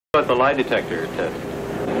About the lie detector test.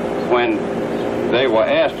 When they were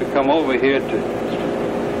asked to come over here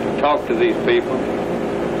to talk to these people,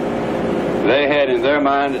 they had in their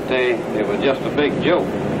mind that it was just a big joke.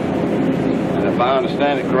 And if I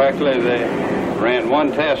understand it correctly, they ran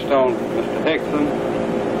one test on Mr. Hickson.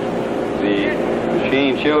 The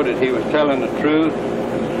machine showed that he was telling the truth.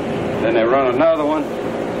 Then they run another one.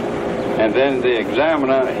 And then the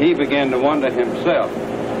examiner, he began to wonder himself.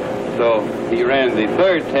 So he ran the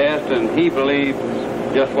third test, and he believed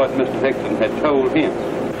just what Mr. Hickson had told him.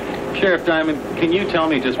 Sheriff Diamond, can you tell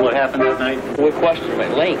me just what happened that night? We questioned him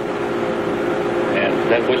at length. And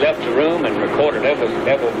then we left the room and recorded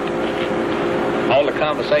all the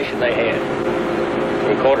conversation they had.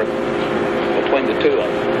 Recorded between the two of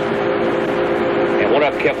them. And one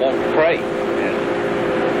of them kept wanting to pray.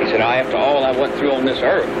 And he said, after all I went through on this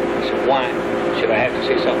earth, he said, why should I have to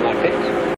see something like this?